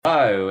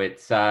Hello,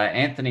 it's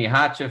Anthony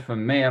Harcher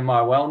from Me and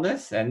My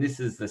Wellness, and this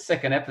is the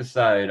second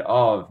episode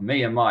of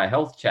Me and My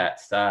Health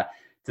Chats.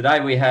 Today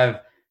we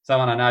have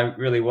someone I know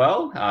really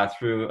well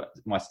through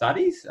my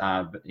studies,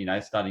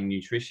 studying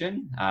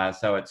nutrition.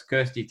 So it's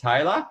Kirsty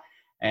Taylor,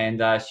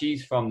 and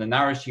she's from The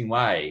Nourishing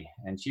Way,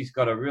 and she's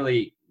got a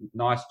really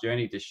nice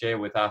journey to share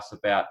with us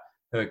about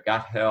her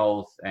gut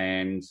health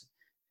and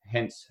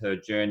hence her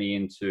journey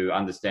into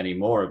understanding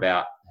more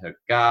about her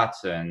gut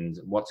and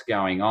what's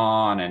going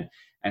on.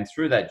 And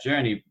through that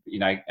journey,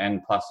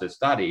 and plus her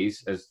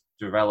studies, has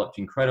developed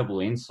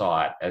incredible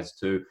insight as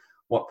to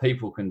what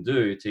people can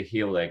do to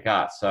heal their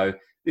gut. So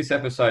this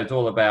episode's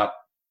all about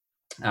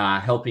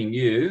helping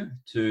you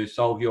to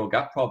solve your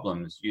gut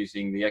problems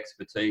using the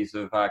expertise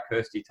of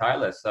Kirsty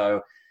Taylor.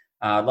 So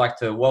I'd like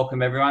to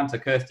welcome everyone to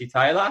Kirsty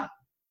Taylor.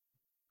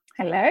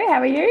 Hello, how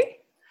are you?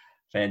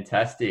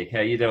 Fantastic. How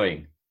are you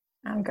doing?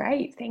 I'm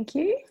great, thank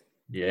you.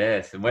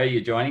 Yes, and where are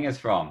you joining us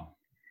from?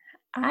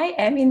 I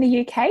am in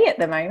the UK at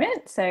the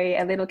moment, so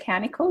a little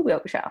county called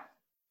Wiltshire.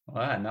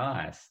 Wow,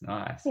 nice.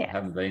 Yeah. I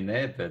haven't been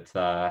there,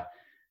 but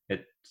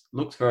it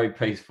looks very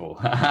peaceful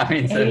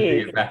in terms of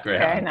your background.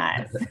 Very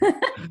nice.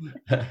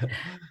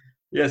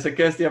 Yeah, so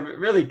Kirsty, I'm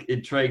really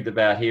intrigued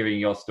about hearing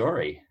your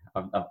story.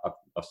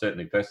 I've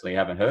certainly personally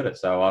haven't heard it,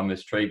 so I'm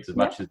intrigued as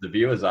much as the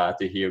viewers are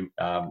to hear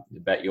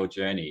about your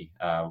journey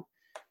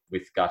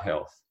with gut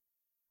health.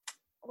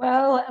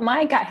 Well,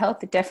 my gut health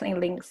definitely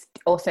links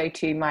also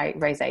to my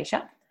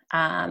rosacea.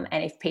 And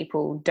if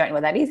people don't know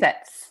what that is,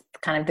 that's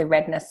kind of the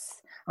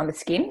redness on the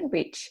skin,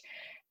 which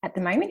at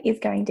the moment is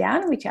going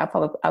down, which I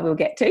will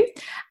get to.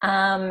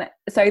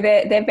 So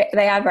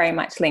they are very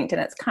much linked,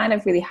 and it's kind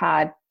of really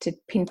hard to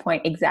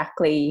pinpoint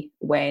exactly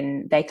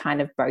when they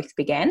kind of both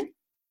began.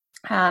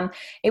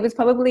 It was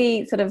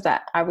probably sort of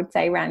that, I would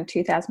say around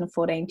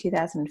 2014,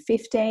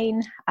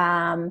 2015.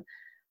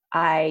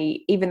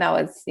 Even though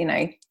I was,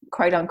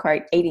 quote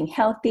unquote, eating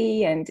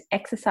healthy and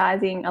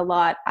exercising a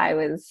lot, I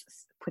was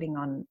putting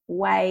on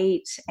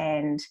weight,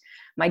 and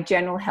my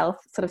general health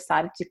sort of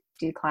started to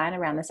decline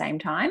around the same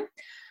time.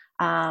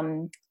 At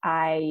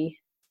the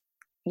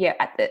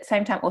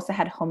same time also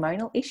had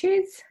hormonal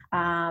issues.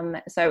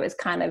 So it was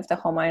kind of the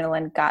hormonal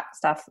and gut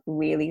stuff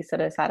really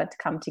sort of started to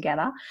come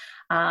together.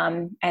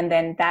 And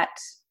then that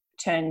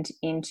turned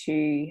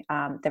into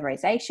the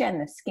rosacea,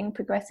 and the skin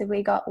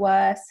progressively got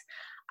worse.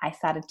 I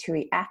started to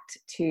react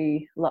to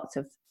lots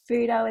of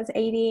food I was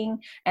eating,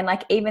 and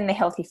even the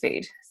healthy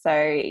food. So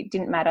it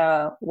didn't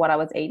matter what I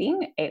was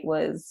eating. It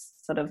was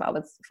I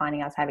was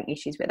finding I was having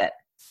issues with it.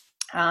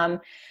 And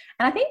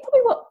I think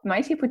probably what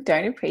most people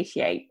don't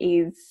appreciate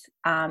is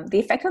the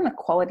effect on the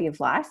quality of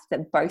life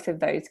that both of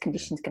those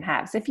conditions can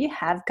have. So if you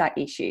have gut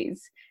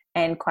issues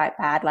and quite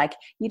bad,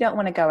 you don't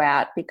want to go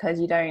out because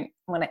you don't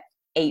want to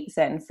eat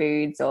certain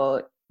foods,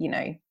 or,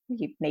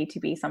 you need to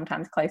be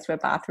sometimes close to a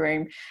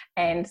bathroom.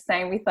 And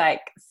same with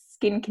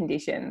skin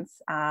conditions,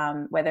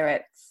 whether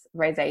it's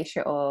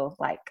rosacea or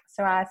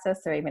psoriasis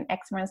or even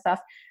eczema and stuff,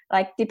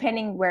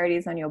 depending where it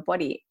is on your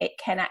body, it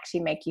can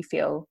actually make you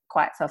feel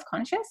quite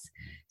self-conscious.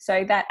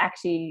 So that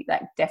actually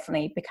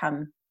definitely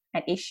become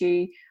an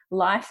issue.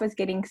 Life was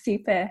getting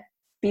super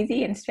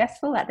busy and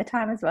stressful at the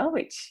time as well,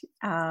 which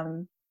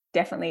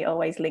definitely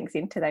always links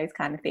into those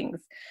kind of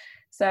things.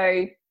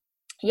 So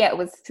yeah, it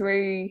was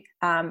through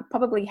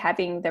probably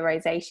having the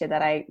rosacea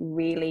that I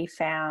really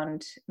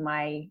found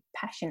my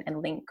passion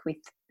and link with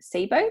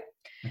SIBO.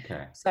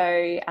 Okay.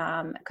 So,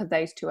 because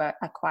those two are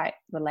quite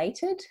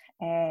related,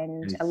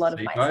 and a lot SIBO,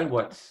 of my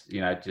what's,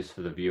 just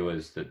for the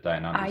viewers that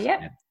don't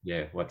understand.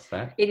 Yeah, what's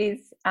that? It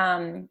is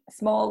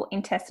small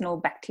intestinal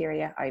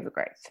bacteria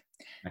overgrowth.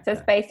 Okay. So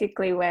it's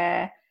basically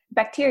where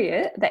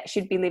bacteria that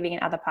should be living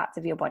in other parts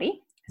of your body.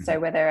 Mm-hmm. So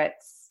whether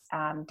it's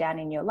down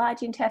in your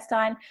large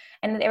intestine,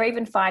 and they're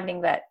even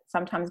finding that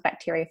sometimes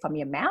bacteria from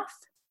your mouth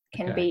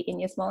can be in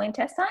your small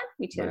intestine,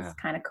 which is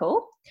kind of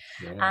cool.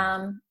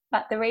 Yeah.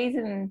 But the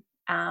reason,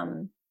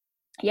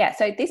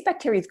 so this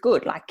bacteria is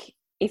good.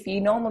 If you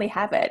normally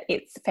have it,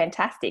 it's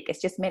fantastic.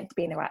 It's just meant to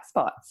be in the right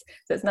spots.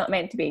 So it's not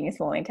meant to be in your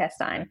small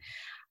intestine.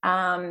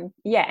 And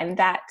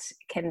that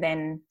can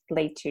then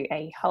lead to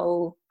a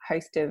whole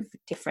host of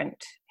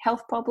different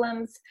health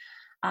problems.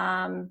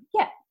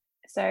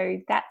 So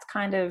that's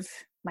kind of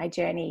my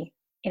journey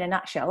in a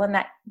nutshell. And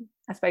that,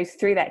 I suppose,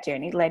 through that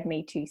journey led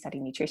me to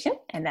study nutrition.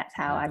 And that's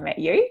how I met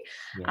you.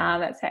 Yeah.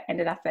 That's how I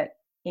ended up at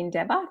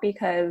Endeavour,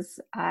 because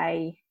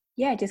I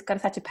just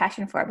got such a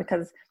passion for it,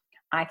 because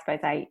I suppose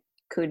I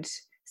could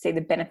see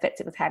the benefits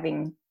it was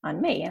having on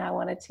me, and I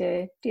wanted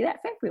to do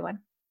that for everyone.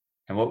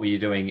 And what were you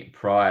doing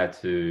prior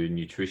to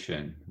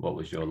nutrition? What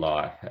was your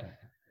life?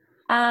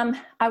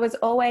 I was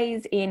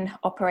always in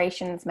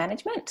operations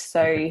management.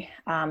 So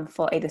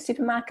for either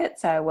supermarkets,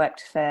 so I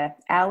worked for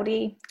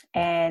Aldi,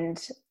 and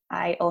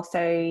I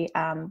also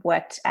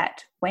worked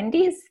at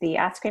Wendy's, the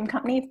ice cream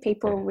company, if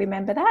people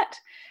remember that.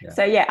 Yeah.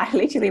 So I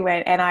literally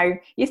went, and I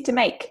used to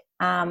make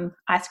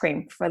ice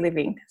cream for a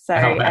living. So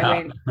I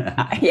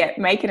went,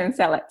 make it and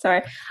sell it. So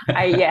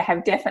I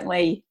have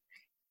definitely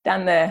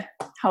done the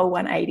whole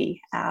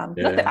 180. Not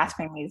that ice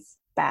cream is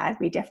bad.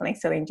 We definitely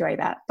still enjoy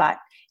that. But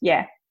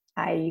yeah,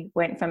 I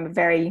went from a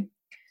very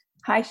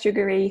high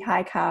sugary,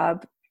 high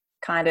carb,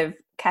 kind of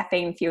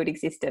caffeine fueled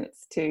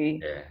existence to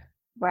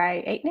where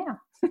I eat now.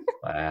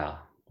 Wow.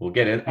 We'll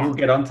get it. We'll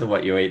get onto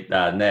what you eat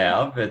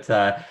now,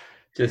 but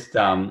just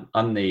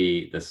on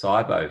the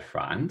SIBO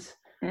front,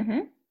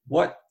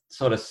 what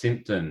sort of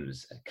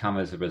symptoms come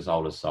as a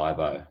result of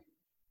SIBO?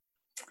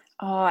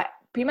 Oh,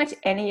 pretty much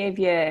any of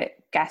your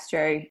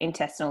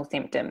gastrointestinal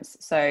symptoms.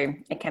 So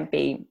it can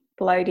be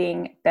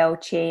bloating,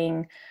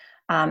 belching,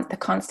 the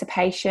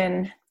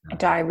constipation,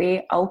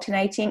 diarrhea,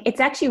 alternating. It's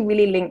actually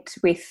really linked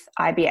with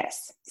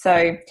IBS.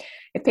 So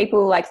if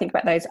people like think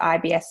about those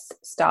IBS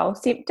style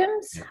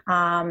symptoms,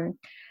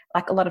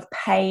 like a lot of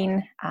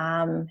pain,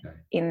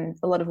 in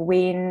a lot of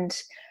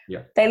wind,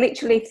 they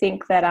literally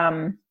think that,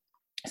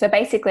 so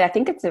basically I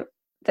think it's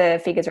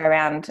the figures are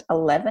around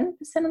 11%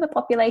 of the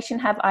population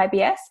have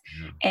IBS,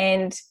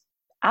 and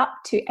up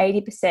to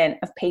 80%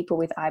 of people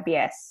with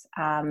IBS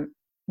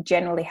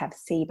generally have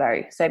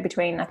SIBO. So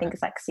between, I think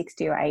it's like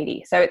 60 or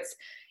 80. So it's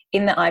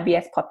in the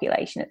IBS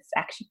population, it's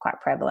actually quite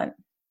prevalent.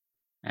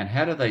 And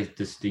how do they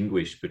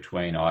distinguish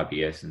between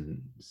IBS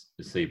and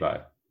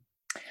SIBO?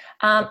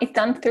 It's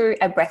done through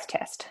a breath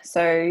test.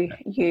 So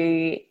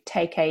you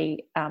take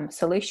a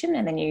solution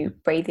and then you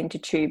breathe into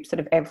tubes sort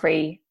of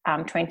every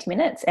 20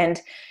 minutes.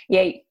 And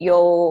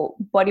your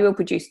body will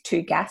produce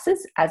two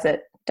gases as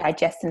it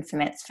digests and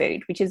ferments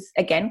food, which is,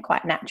 again,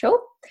 quite natural,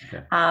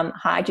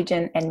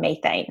 hydrogen and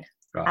methane.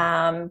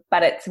 Right.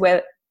 But it's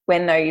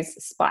when those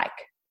spike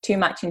too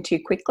much and too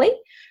quickly,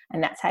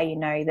 and that's how you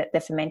know that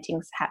the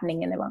fermenting's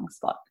happening in the wrong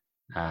spot.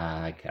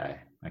 Okay.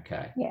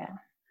 Yeah.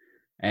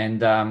 And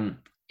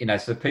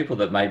so people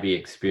that may be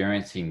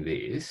experiencing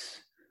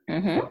this,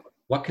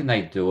 what can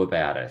they do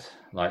about it?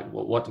 Like,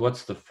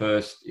 what's the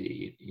first?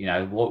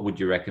 What would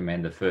you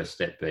recommend the first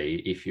step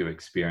be if you're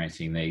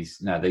experiencing these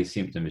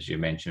symptoms you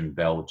mentioned,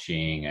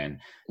 belching and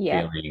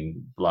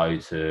feeling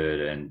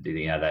bloated, and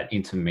that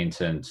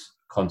intermittent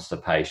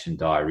constipation,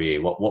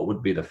 diarrhea? What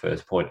would be the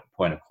first point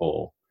of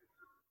call?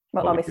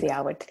 Well, obviously,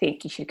 I would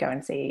think you should go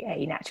and see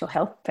a natural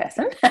health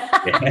person.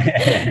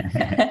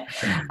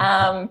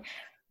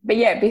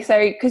 But so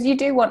because you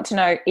do want to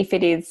know if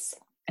it is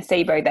a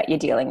SIBO that you're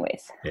dealing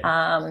with.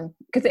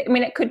 Because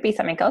it could be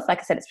something else. Like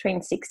I said, it's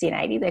between 60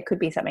 and 80. There could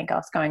be something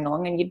else going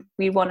on, and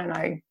we want to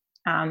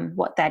know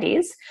what that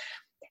is.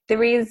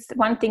 There is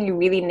one thing you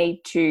really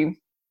need to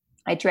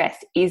address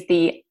is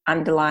the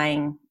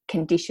underlying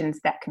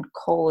conditions that can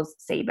cause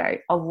SIBO,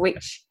 of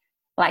which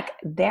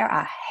there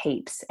are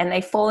heaps, and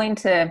they fall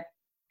into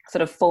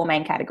sort of four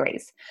main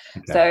categories.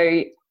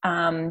 So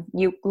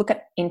you look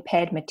at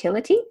impaired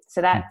motility.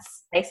 So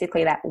that's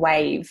basically that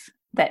wave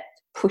that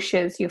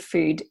pushes your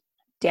food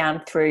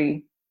down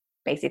through,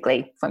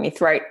 basically from your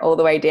throat all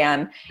the way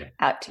down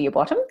out to your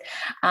bottom.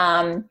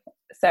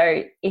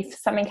 So if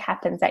something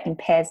happens that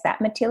impairs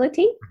that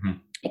motility,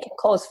 it can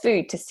cause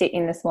food to sit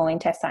in the small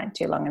intestine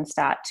too long and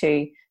start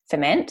to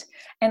ferment.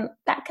 And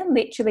that can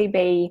literally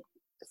be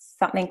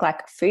something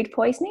like food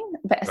poisoning,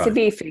 but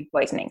severe food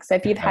poisoning. So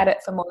if you've had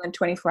it for more than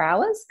 24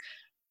 hours,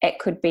 it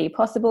could be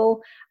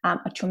possible. A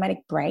traumatic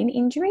brain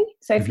injury.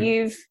 So if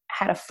you've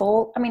had a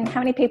fall, how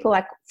many people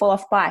fall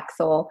off bikes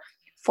or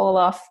fall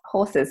off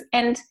horses?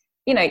 And,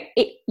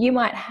 you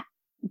might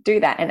do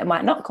that and it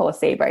might not cause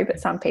SIBO, but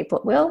some people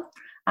it will.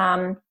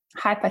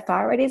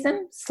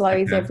 Hypothyroidism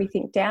slows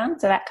everything down.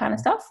 So that kind of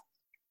stuff.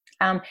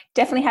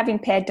 Definitely have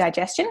impaired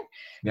digestion.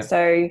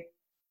 So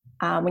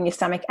when your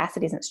stomach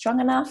acid isn't strong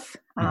enough,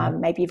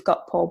 maybe you've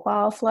got poor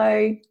bile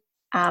flow,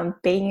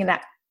 being in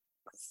that,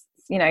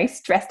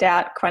 stressed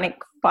out chronic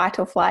fight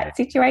or flight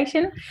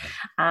situation,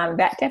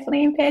 that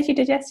definitely impairs your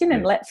digestion.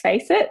 And let's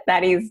face it,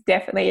 that is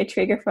definitely a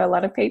trigger for a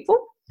lot of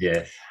people.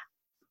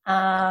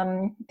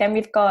 Then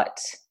we've got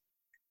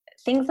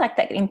things like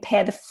that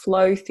impair the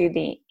flow through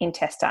the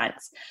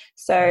intestines.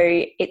 So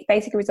it's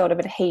basically a result of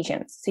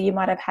adhesions. So you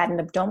might have had an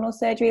abdominal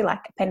surgery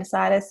like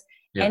appendicitis.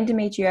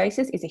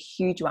 Endometriosis is a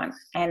huge one,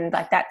 and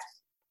that's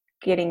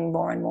getting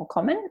more and more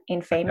common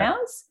in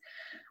females.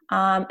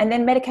 And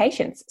then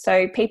medications.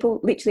 So people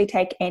literally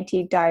take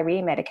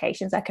anti-diarrhea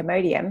medications like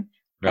Imodium,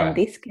 and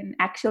this can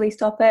actually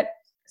stop it.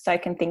 So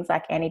can things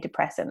like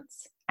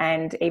antidepressants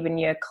and even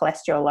your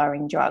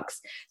cholesterol-lowering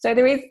drugs. So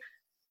there is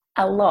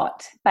a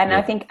lot. But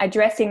I think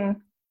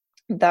addressing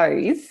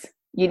those,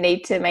 you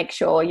need to make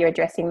sure you're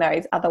addressing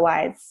those.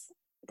 Otherwise,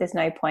 there's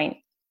no point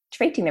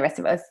treating the rest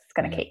of us. It's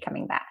going to keep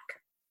coming back.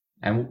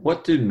 And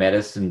what do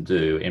medicine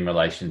do in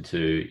relation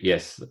to,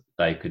 yes,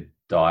 they could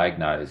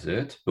diagnose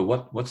it, but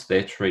what's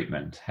their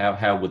treatment?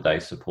 How would they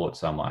support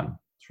someone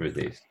through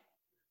this?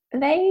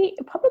 They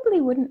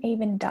probably wouldn't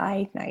even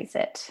diagnose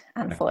it,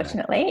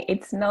 unfortunately.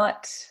 It's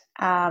not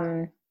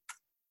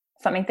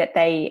something that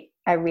they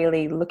are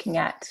really looking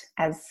at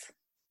as,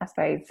 I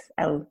suppose,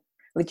 a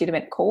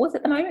legitimate cause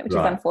at the moment, which is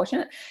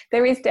unfortunate.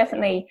 There is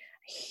definitely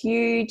a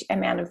huge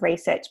amount of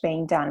research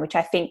being done, which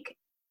I think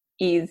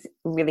is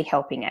really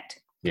helping it.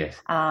 Yes.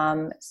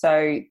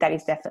 So that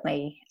is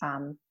definitely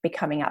be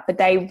coming up. But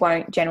they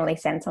won't generally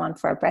send someone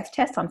for a breath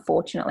test.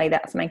 Unfortunately,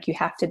 that's something you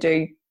have to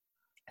do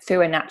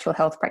through a natural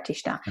health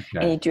practitioner,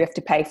 and you do have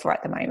to pay for it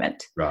at the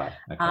moment. Right.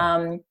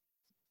 Okay.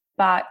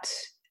 But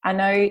I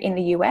know in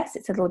the US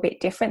it's a little bit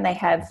different. They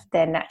have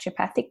their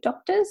naturopathic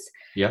doctors.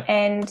 Yeah.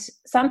 And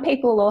some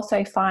people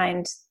also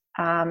find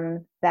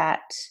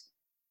that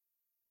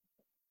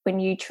when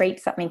you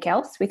treat something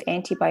else with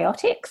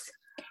antibiotics,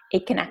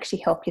 it can actually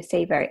help your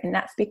SIBO. And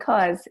that's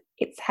because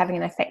it's having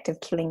an effect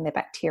of killing the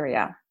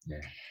bacteria.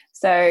 Yeah.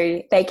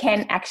 So they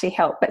can actually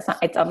help, but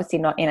it's obviously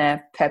not in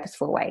a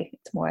purposeful way.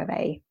 It's more of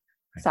a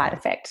side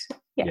effect.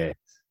 Yeah. Yes.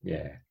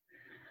 Yeah.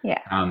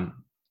 Yeah.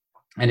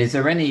 And is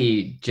there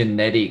any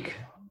genetic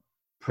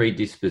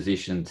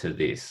predisposition to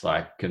this?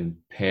 Like, can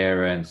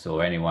parents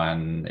or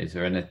anyone, is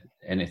there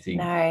anything?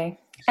 No,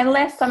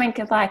 unless something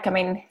like,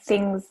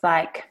 things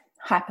like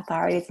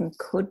hypothyroidism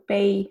could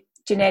be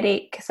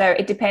genetic. So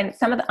it depends.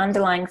 Some of the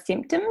underlying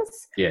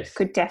symptoms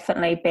could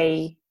definitely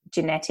be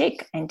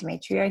genetic.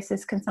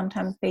 Endometriosis can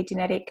sometimes be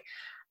genetic,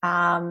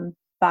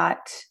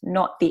 but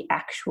not the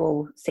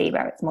actual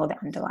SIBO. It's more the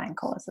underlying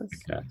causes.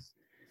 Okay.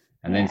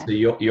 And then so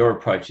your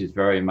approach is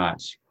very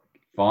much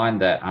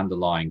find that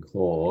underlying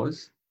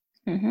cause,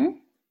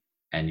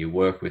 and you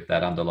work with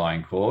that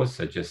underlying cause.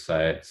 So just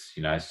say it's,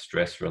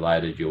 stress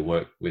related, you'll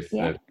work with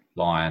the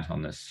client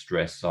on the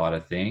stress side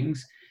of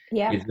things.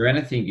 Yeah. Is there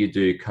anything you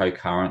do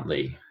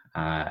concurrently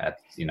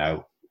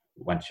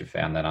once you've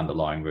found that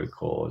underlying root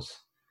cause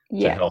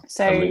to help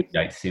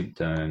alleviate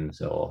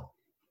symptoms or?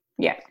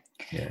 Yeah.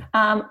 Yeah.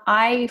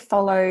 I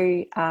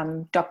follow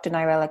Dr.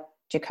 Noella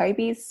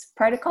Jacobi's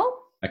protocol.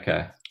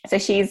 Okay. So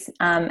she's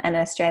an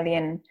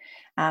Australian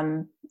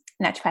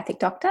naturopathic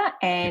doctor,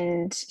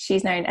 and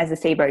she's known as the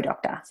SIBO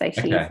doctor. So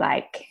she's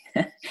like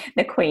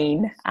the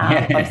queen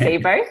of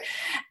SIBO.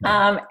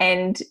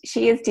 And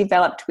she has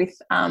developed with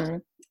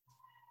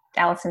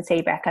Alison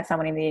Seebecker,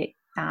 someone in the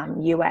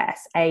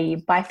US, a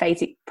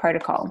biphasic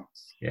protocol.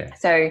 Yeah.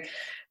 So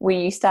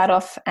we start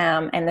off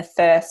and the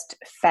first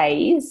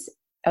phase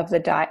of the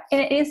diet, and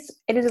it is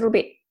a little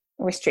bit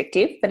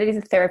restrictive, but it is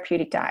a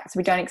therapeutic diet. So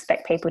we don't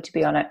expect people to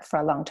be on it for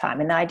a long time.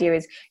 And the idea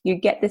is you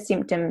get the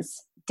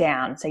symptoms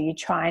down. So you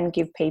try and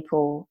give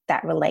people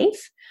that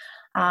relief.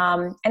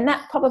 And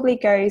that probably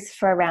goes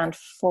for around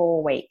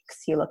 4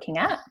 weeks you're looking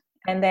at.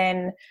 And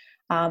then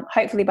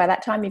hopefully by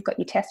that time you've got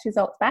your test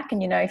results back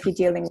and you know if you're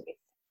dealing with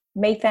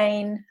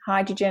methane,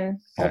 hydrogen,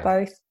 or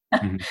both.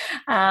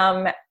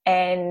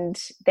 And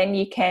then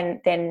you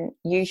can then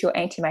use your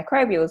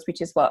antimicrobials,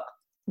 which is what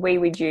we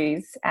would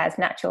use as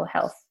natural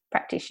health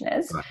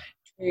practitioners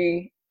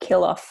to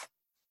kill off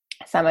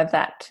some of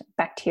that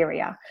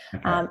bacteria.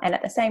 And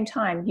at the same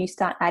time, you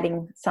start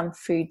adding some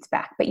foods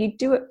back, but you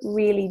do it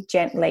really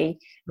gently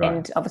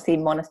and obviously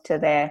monitor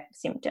their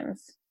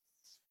symptoms.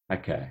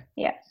 Okay.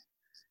 Yeah.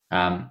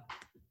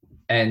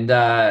 And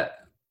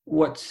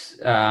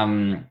what's,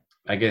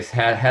 I guess,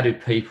 how do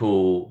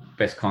people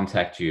best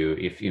contact you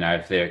if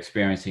they're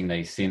experiencing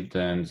these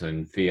symptoms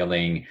and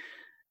feeling,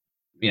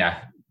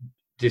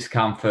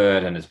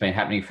 discomfort and it's been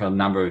happening for a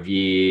number of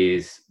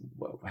years?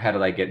 How do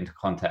they get into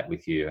contact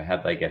with you? How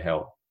do they get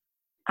help?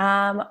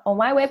 On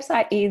my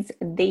website is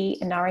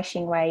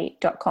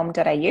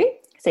thenourishingway.com.au.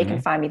 So you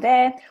can find me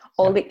there,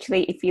 or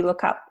literally if you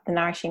look up The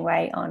Nourishing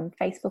Way on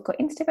Facebook or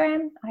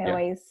Instagram, I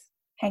always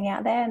hang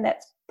out there, and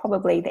that's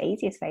probably the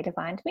easiest way to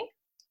find me.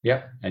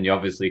 Yep. And you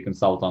obviously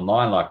consult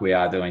online like we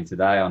are doing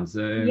today on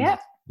Zoom.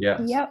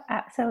 Yep,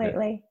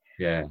 absolutely.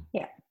 Yeah.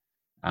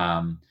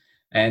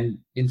 And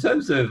in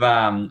terms of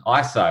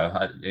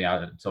ISO,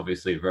 it's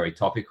obviously very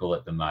topical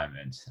at the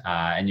moment.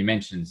 And you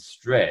mentioned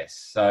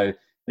stress. So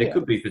there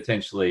could be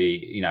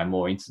potentially,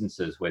 more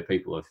instances where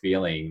people are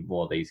feeling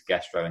more these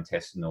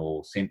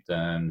gastrointestinal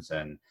symptoms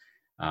and,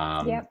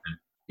 So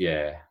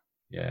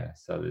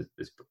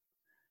there's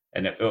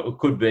and it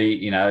could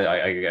be,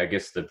 I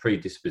guess the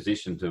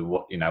predisposition to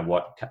what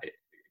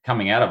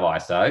coming out of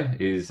ISO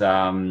is,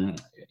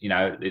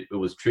 it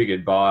was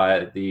triggered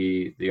by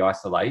the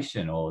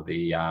isolation or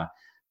the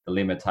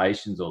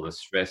limitations or the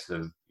stress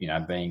of,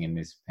 being in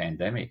this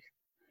pandemic.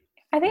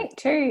 I think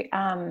too,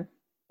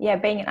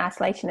 being in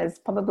isolation has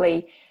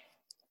probably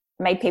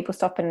made people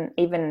stop and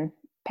even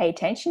pay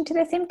attention to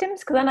their symptoms.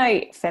 Because I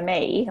know for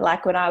me,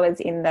 like when I was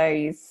in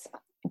those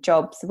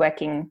jobs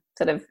working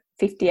sort of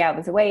 50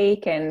 hours a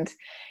week and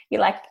you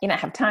don't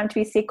have time to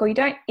be sick, or you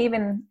don't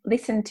even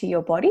listen to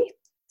your body.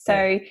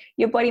 So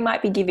your body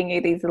might be giving you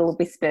these little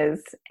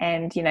whispers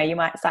and, you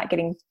might start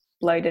getting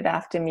bloated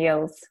after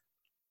meals.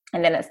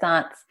 And then it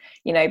starts,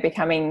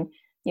 becoming,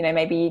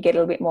 maybe you get a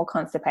little bit more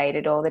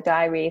constipated, or the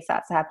diarrhea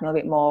starts to happen a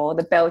little bit more, or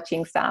the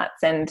belching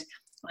starts. And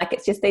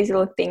it's just these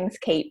little things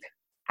keep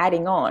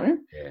adding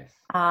on.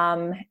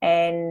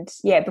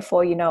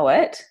 Before you know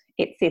it,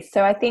 it's this.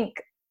 So I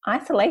think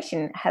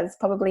isolation has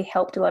probably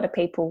helped a lot of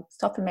people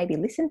stop and maybe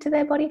listen to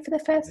their body for the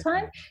first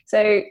time.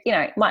 So,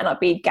 it might not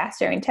be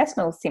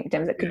gastrointestinal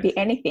symptoms. It could be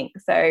anything.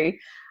 So,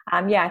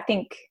 I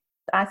think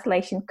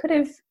isolation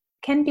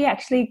can be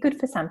actually good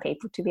for some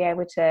people to be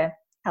able to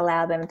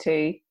allow them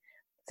to.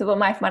 So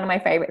one of my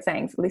favorite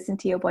sayings: "Listen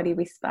to your body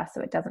whisper,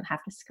 so it doesn't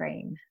have to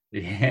scream."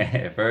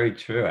 Yeah, very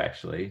true,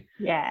 actually.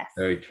 Yes.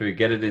 Very true.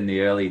 Get it in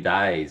the early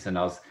days. And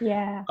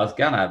Yeah. I was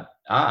going to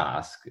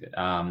ask,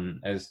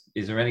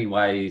 is there any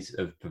ways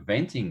of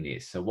preventing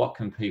this? So what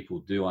can people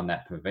do on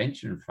that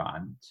prevention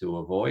front to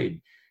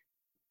avoid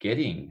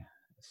getting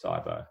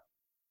SIBO?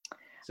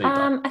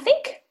 I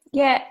think,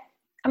 yeah,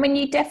 I mean,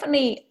 you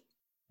definitely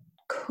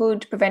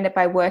could prevent it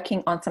by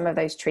working on some of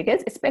those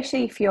triggers,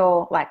 especially if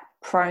you're like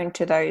prone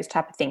to those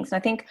type of things. And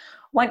I think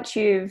once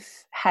you've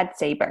had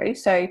SIBO,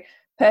 so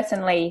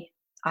personally,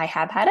 I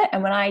have had it.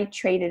 And when I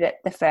treated it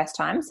the first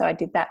time, so I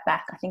did that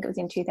back, I think it was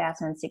in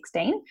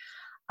 2016,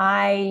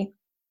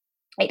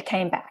 it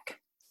came back.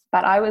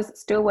 But I was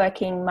still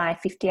working my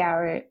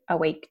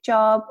 50-hour-a-week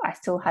job. I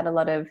still had a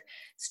lot of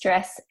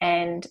stress.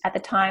 And at the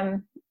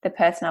time, the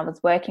person I was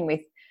working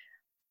with,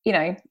 you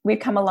know, we've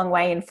come a long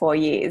way in 4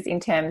 years in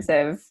terms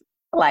of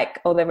like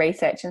all the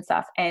research and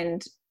stuff.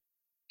 And,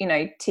 you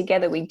know,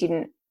 together we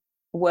didn't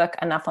work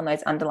enough on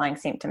those underlying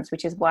symptoms,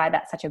 which is why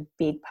that's such a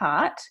big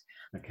part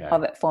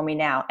of it for me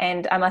now.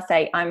 And I must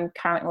say, I'm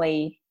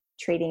currently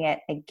treating it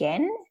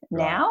again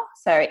now.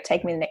 So it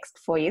takes me the next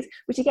 4 years,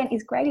 which again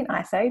is great in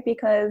ISO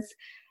because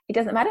it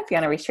doesn't matter if you're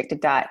on a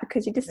restricted diet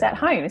because you're just at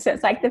home. So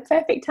it's like the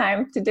perfect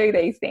time to do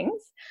these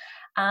things.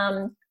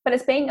 But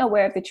it's being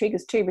aware of the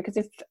triggers too, because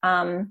if,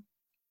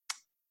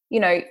 you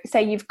know,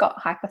 say you've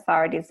got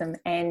hypothyroidism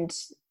and,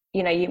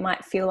 you know, you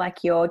might feel like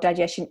your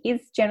digestion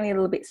is generally a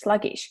little bit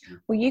sluggish.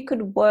 Well, you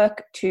could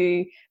work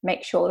to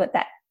make sure that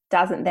that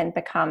doesn't then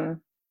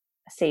become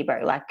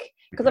SIBO, like,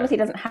 because obviously it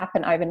doesn't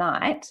happen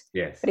overnight.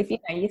 Yes. But if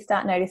you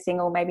start noticing,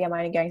 or maybe I'm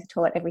only going to the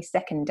toilet every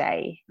second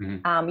day,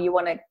 you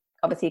want to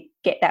obviously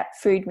get that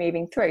food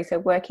moving through. So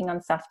working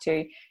on stuff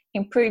to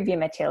improve your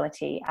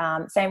motility.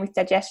 Same with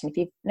digestion. If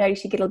you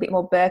notice you get a little bit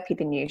more burpy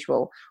than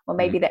usual, or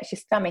maybe that's your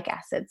stomach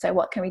acid. So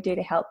what can we do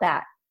to help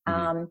that?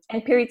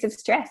 And periods of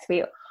stress,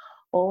 we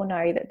all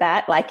know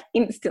that like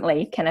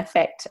instantly can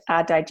affect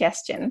our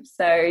digestion.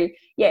 So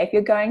yeah, if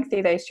you're going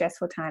through those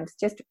stressful times,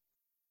 just,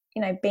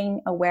 you know,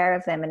 being aware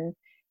of them and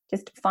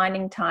just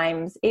finding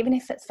times, even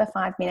if it's for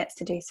 5 minutes,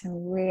 to do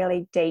some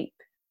really deep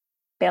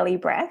belly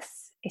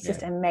breaths. It's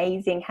just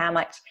amazing how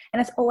much,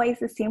 and it's always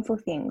the simple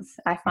things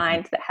I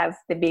find that have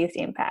the biggest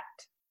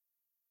impact.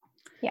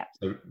 Yeah.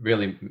 So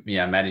really, you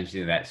know,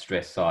 managing that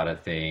stress side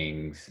of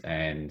things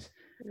and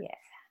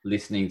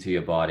listening to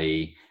your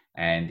body.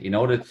 And in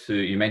order to,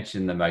 you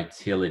mentioned the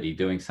motility,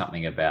 doing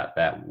something about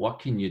that, what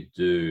can you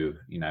do,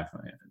 you know,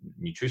 from a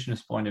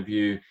nutritionist point of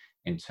view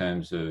in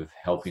terms of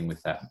helping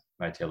with that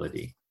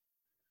motility?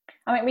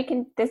 I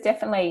mean, there's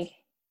definitely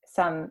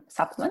some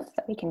supplements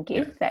that we can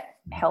give that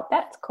help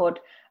that. It's called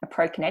a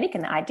prokinetic,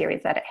 and the idea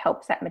is that it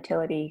helps that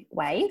motility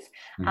wave.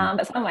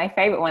 But some of my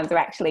favorite ones are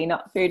actually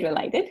not food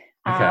related.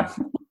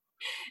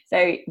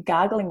 So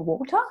gargling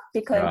water,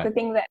 because the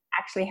thing that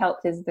actually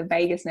helps is the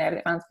vagus nerve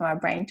that runs from our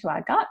brain to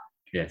our gut.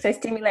 So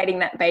stimulating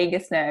that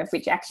vagus nerve,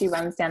 which actually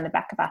runs down the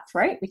back of our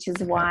throat, which is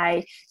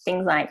why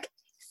things like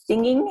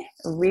singing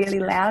really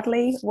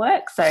loudly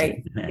work. So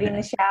in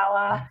the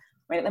shower,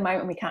 when at the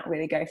moment we can't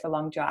really go for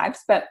long drives,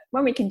 but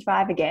when we can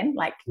drive again,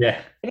 like turn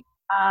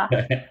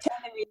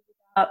the music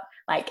up,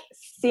 like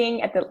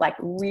sing at the like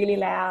really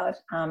loud,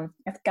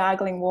 it's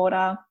gargling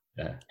water,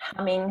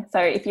 humming.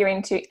 So if you're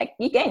into,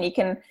 again, you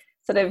can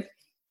sort of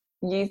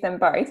use them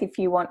both. If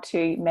you want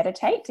to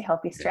meditate to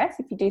help your stress,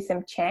 if you do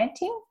some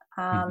chanting,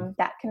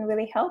 that can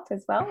really help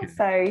as well.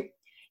 So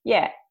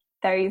yeah,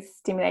 those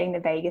stimulating the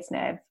vagus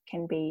nerve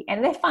can be,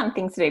 and they're fun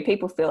things to do.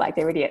 People feel like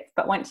they're idiots,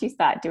 but once you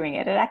start doing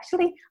it, it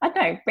actually, I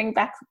don't know, bring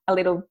back a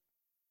little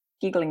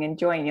giggling and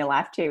joy in your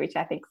life too, which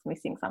I think is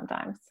missing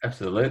sometimes.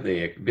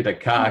 Absolutely. A bit of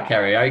car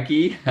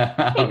karaoke.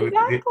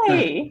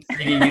 Exactly.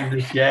 Singing in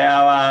the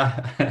shower.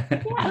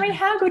 I mean,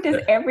 how good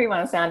does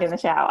everyone sound in the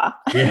shower?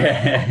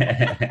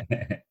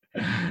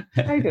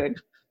 So good.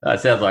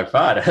 That sounds like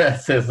fun.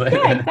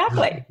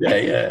 Exactly.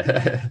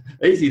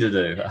 Easy to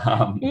do.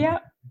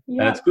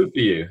 And it's good for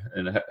you,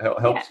 and it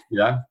helps, you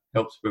know,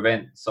 helps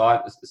prevent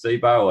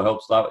SIBO, or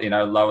helps lower, you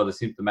know, lower the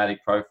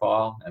symptomatic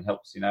profile, and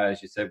helps, you know,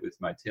 as you said, with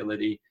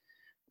motility.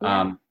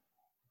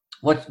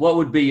 What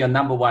would be your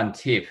number one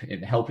tip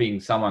in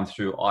helping someone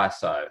through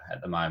ISO at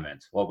the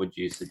moment? What would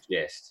you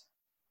suggest?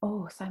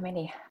 Oh, so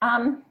many.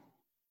 Well,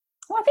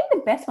 I think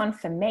the best one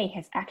for me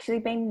has actually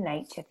been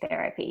nature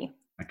therapy.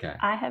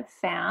 I have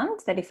found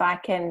that if I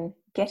can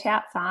get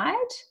outside,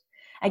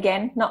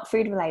 again, not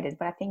food related,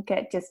 but I think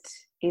it just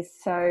is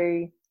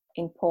so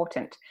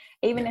important.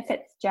 Even if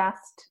it's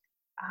just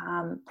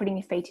putting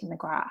your feet in the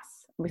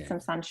grass with some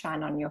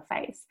sunshine on your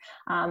face.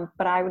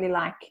 But I really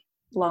like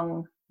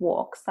long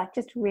walks, like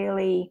just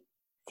really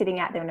sitting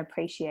out there and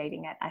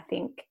appreciating it. I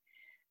think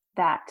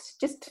that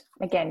just,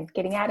 again,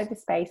 getting out of the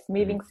space,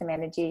 moving some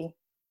energy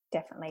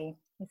definitely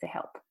is a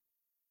help.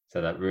 So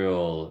that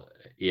real,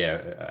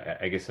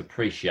 I guess,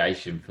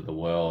 appreciation for the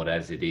world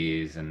as it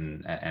is,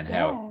 and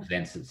how it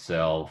presents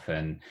itself,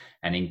 and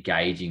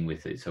engaging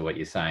with it. So what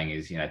you're saying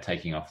is, you know,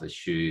 taking off the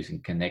shoes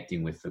and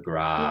connecting with the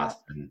grass,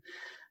 and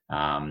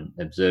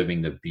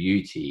observing the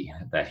beauty,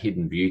 that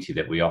hidden beauty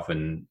that we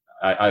often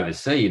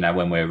oversee,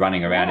 when we're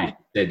running around, as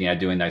you said,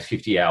 doing those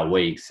 50-hour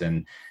weeks,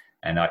 and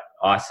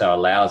ISO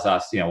allows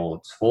us,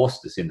 it's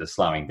forced us into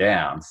slowing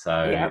down.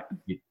 So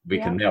we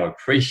can now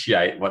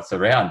appreciate what's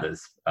around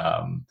us.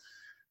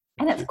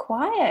 And it's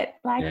quiet,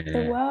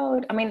 the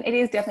world. I mean, it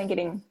is definitely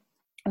getting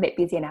a bit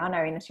busier now. I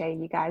know in Australia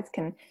you guys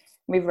can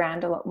move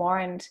around a lot more,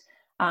 and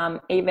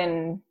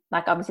even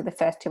obviously the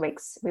first 2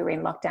 weeks we were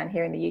in lockdown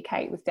here in the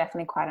UK, it was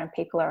definitely quiet, and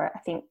people are, I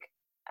think,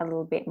 a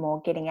little bit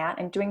more getting out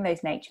and doing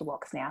those nature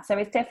walks now. So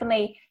it's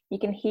definitely, you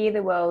can hear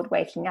the world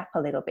waking up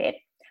a little bit,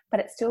 but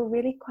it's still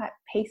really quite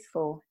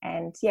peaceful,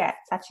 and so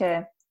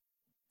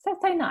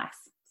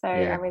nice. So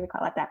I really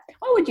quite like that.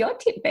 What would your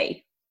tip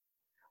be?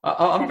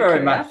 I'm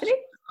very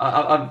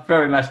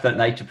much that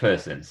nature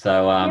person.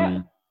 So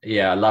I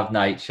love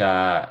nature.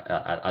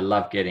 I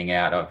love getting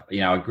out of,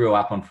 I grew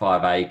up on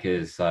 5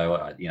 acres. So,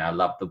 I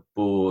love the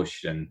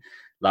bush and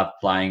love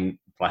playing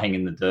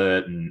in the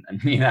dirt and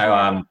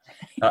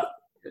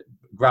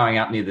growing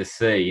up near the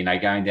sea,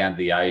 going down to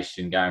the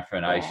ocean, going for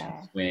an ocean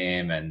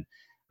swim, and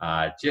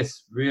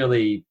just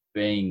really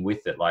being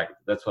with it.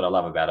 That's what I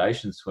love about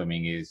ocean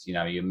swimming is,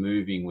 you're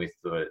moving with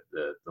the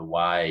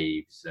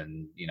waves,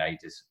 and,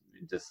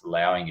 just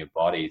allowing your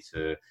body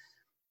to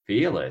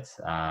feel it.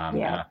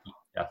 And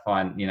I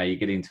find, you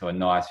get into a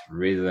nice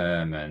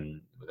rhythm,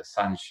 and with the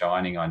sun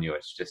shining on you,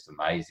 it's just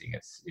amazing.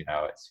 It's,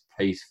 it's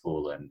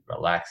peaceful and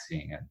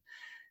relaxing, and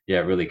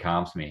it really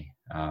calms me.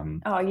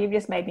 You've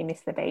just made me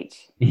miss the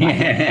beach.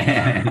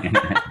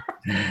 Yeah.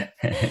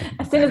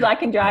 As soon as I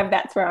can drive,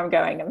 that's where I'm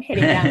going. I'm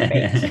heading down the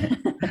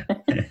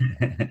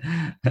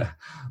beach.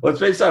 Well, it's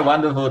been so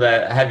wonderful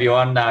to have you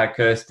on,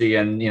 Kirsty,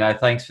 and,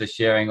 thanks for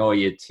sharing all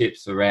your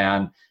tips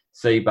around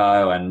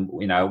SIBO, and,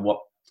 what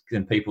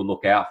can people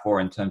look out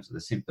for in terms of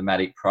the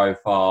symptomatic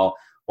profile?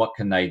 What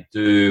can they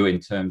do in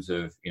terms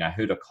of,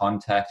 who to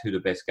contact, who to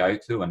best go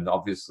to? And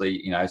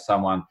obviously,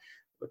 someone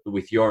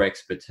with your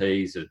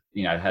expertise that,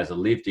 has a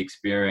lived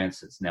experience,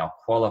 that's now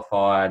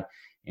qualified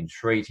in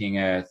treating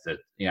it, that,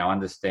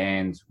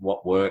 understands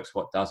what works,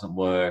 what doesn't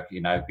work,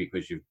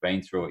 because you've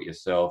been through it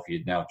yourself.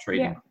 You're now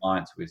treating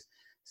clients with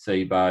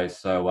SIBO.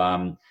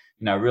 So,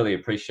 really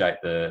appreciate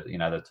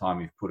the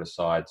time you've put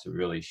aside to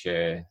really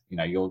share,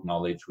 your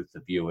knowledge with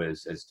the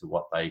viewers as to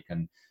what they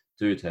can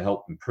do to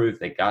help improve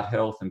their gut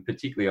health. And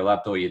particularly, I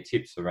loved all your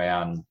tips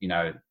around,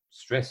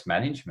 stress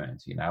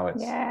management.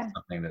 It's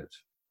something that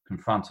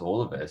confronts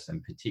all of us,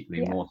 and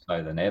particularly more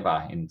so than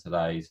ever in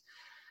today's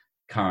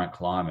current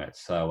climate.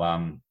 So,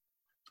 I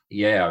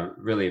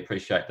really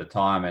appreciate the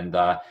time. And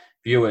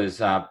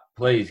viewers,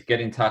 please get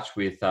in touch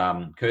with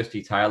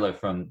Kirsty Taylor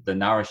from The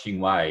Nourishing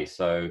Way.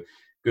 So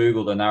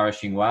Google The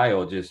Nourishing Way,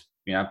 or just,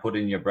 put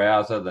in your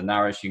browser,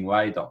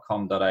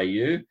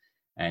 thenourishingway.com.au,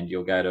 and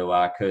you'll go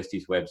to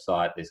Kirsty's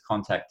website. There's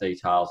contact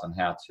details on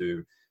how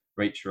to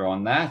reach her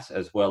on that,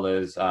 as well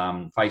as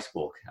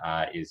Facebook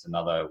is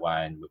another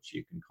way in which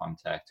you can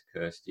contact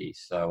Kirsty.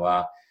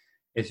 So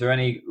is there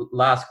any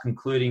last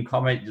concluding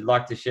comment you'd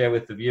like to share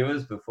with the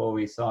viewers before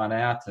we sign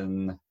out?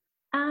 And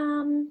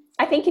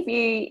I think if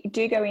you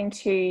do go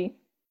into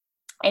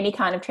any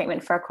kind of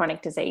treatment for a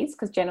chronic disease,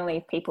 because generally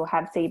if people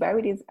have SIBO,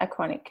 it is a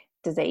chronic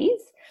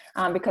disease,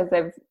 because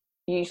they've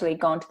usually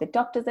gone to the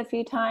doctors a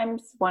few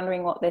times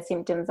wondering what their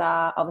symptoms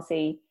are.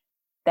 Obviously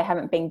they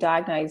haven't been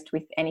diagnosed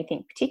with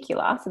anything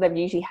particular, so they've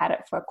usually had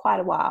it for quite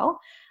a while.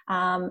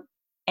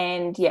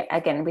 And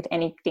again, with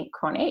anything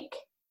chronic,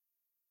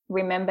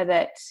 remember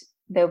that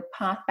the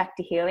path back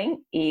to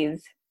healing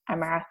is a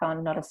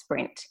marathon, not a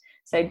sprint.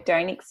 So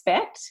don't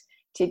expect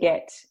to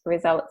get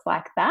results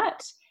like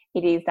that.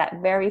 It is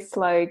that very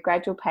slow,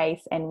 gradual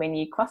pace, and when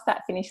you cross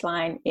that finish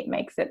line, it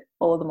makes it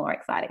all the more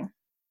exciting.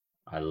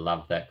 I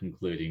love that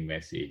concluding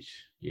message.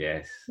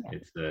 Yes,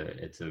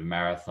 it's a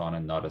marathon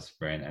and not a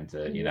sprint. And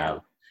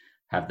to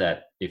have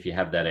that, if you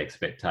have that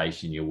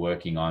expectation, you're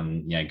working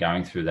on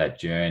going through that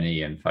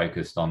journey and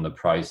focused on the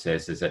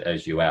process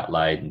as you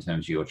outlaid in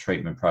terms of your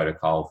treatment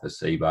protocol for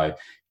SIBO.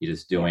 You're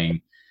just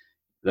doing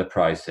the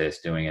process,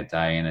 doing it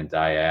day in and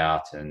day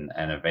out, and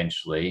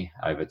eventually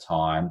over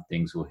time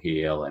things will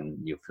heal and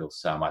you'll feel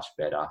so much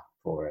better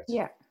for it.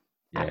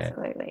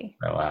 Absolutely.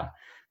 So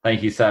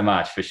thank you so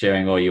much for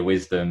sharing all your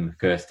wisdom,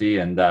 Kirsty,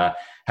 and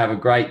have a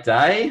great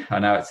day. I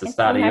know it's the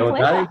start of your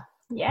day.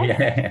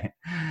 Yeah.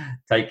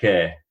 Take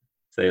care.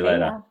 See you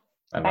later.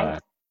 Bye-bye.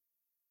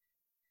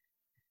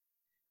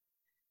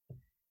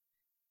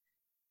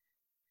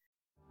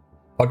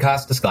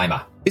 Podcast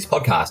disclaimer. This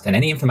podcast and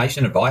any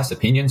information, advice,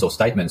 opinions or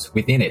statements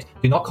within it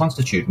do not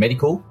constitute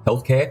medical,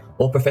 healthcare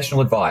or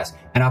professional advice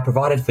and are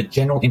provided for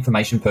general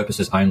information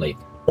purposes only.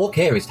 All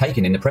care is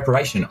taken in the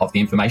preparation of the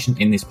information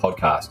in this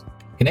podcast.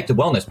 Connected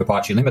Wellness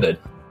Proprietary Limited,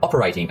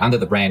 operating under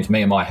the brand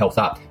Me and My Health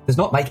Up, does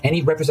not make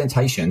any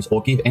representations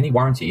or give any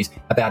warranties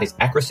about its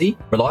accuracy,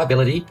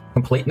 reliability,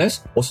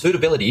 completeness, or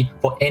suitability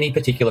for any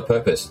particular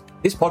purpose.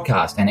 This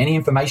podcast and any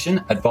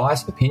information,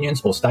 advice,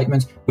 opinions, or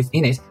statements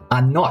within it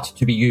are not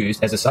to be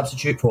used as a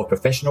substitute for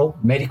professional,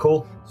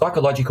 medical,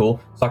 psychological,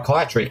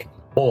 psychiatric,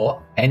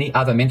 or any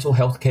other mental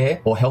health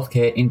care or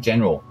healthcare in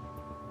general.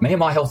 Me and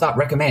My Health Up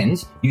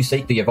recommends you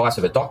seek the advice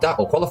of a doctor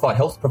or qualified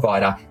health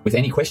provider with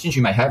any questions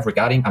you may have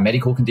regarding a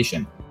medical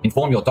condition.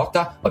 Inform your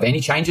doctor of any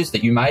changes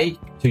that you may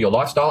to your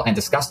lifestyle and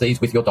discuss these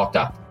with your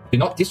doctor. Do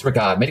not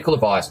disregard medical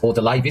advice or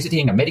delay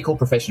visiting a medical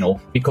professional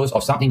because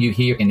of something you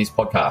hear in this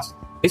podcast.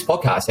 This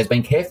podcast has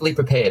been carefully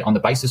prepared on the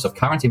basis of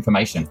current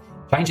information.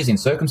 Changes in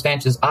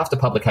circumstances after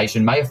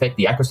publication may affect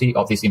the accuracy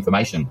of this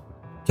information.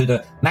 To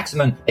the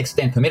maximum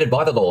extent permitted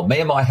by the law, Me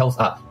and My Health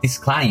Up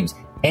disclaims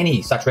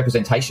any such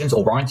representations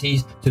or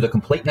warranties to the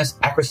completeness,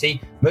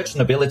 accuracy,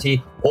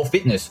 merchantability, or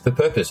fitness for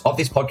purpose of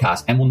this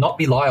podcast and will not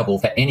be liable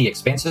for any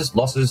expenses,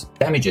 losses,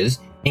 damages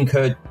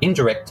incurred,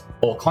 indirect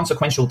or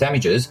consequential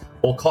damages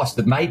or costs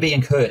that may be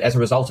incurred as a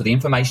result of the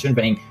information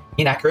being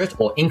inaccurate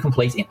or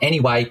incomplete in any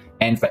way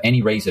and for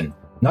any reason.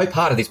 No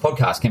part of this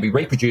podcast can be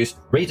reproduced,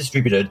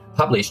 redistributed,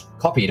 published,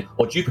 copied,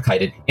 or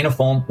duplicated in a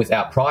form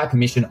without prior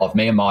permission of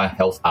Me and My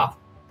Health Up.